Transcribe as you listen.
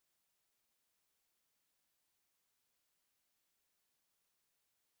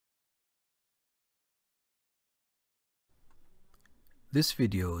This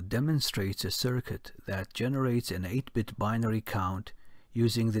video demonstrates a circuit that generates an 8-bit binary count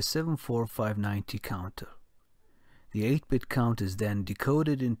using the 74HC590 counter. The 8-bit count is then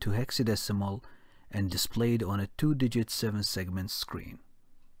decoded into hexadecimal and displayed on a 2-digit 7-segment screen.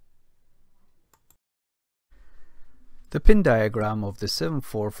 The pin diagram of the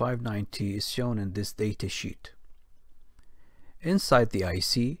 74HC590 is shown in this datasheet. Inside the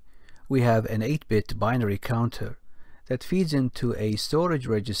IC, we have an 8-bit binary counter that feeds into a storage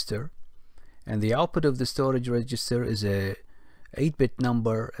register, and the output of the storage register is a 8-bit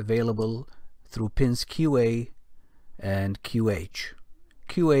number available through pins QA and QH.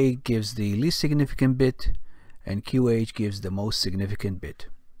 QA gives the least significant bit and QH gives the most significant bit.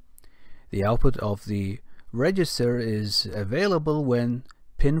 The output of the register is available when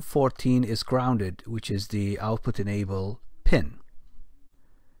pin 14 is grounded, which is the output enable pin.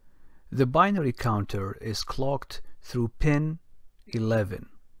 The binary counter is clocked through pin 11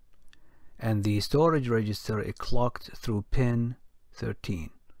 and the storage register is clocked through pin 13.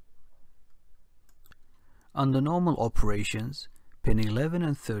 Under normal operations, pin 11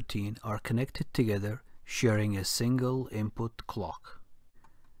 and 13 are connected together, sharing a single input clock.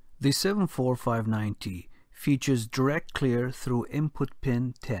 The 74HC590 features direct clear through input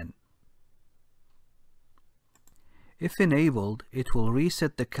pin 10. If enabled, it will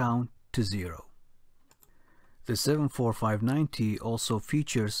reset the count to 0. The 74HC590 also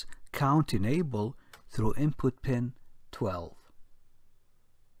features count enable through input pin 12.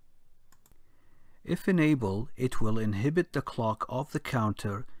 If enabled, it will inhibit the clock of the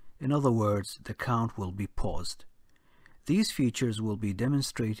counter. In other words, the count will be paused. These features will be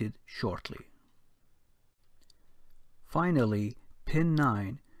demonstrated shortly. Finally, pin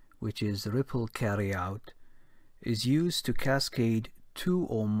 9, which is ripple carryout, is used to cascade 2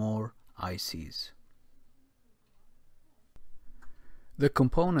 or more ICs. The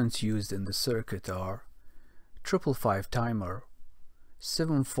components used in the circuit are 555 timer,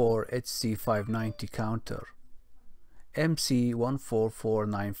 74HC590 counter,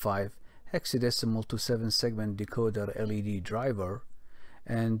 MC14495 hexadecimal to 7-segment decoder LED driver,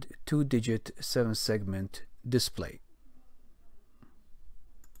 and 2-digit 7-segment display.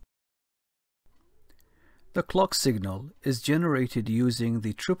 The clock signal is generated using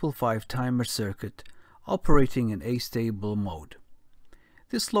the 555 timer circuit operating in astable mode.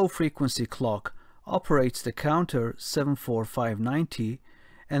 This low-frequency clock operates the counter 74HC590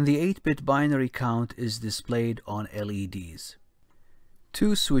 and the 8-bit binary count is displayed on LEDs.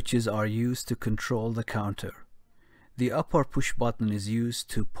 2 switches are used to control the counter. The upper push button is used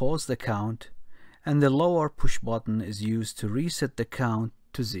to pause the count and the lower push button is used to reset the count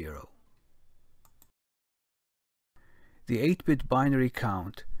to 0. The 8-bit binary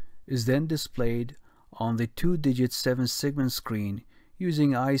count is then displayed on the 2-digit 7-segment screen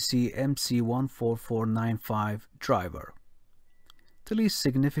using IC MC14495 driver. The least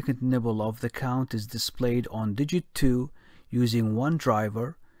significant nibble of the count is displayed on digit 2 using one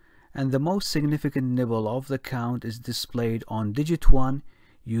driver, and the most significant nibble of the count is displayed on digit 1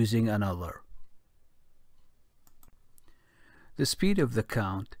 using another. The speed of the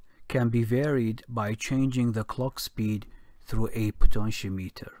count can be varied by changing the clock speed through a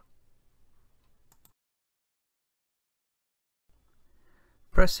potentiometer.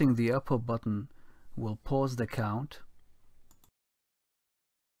 Pressing the upper button will pause the count,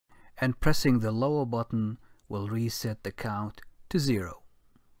 and pressing the lower button will reset the count to 0.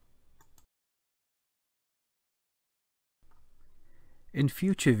 In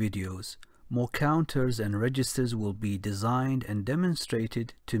future videos, more counters and registers will be designed and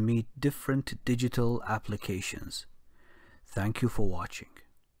demonstrated to meet different digital applications. Thank you for watching.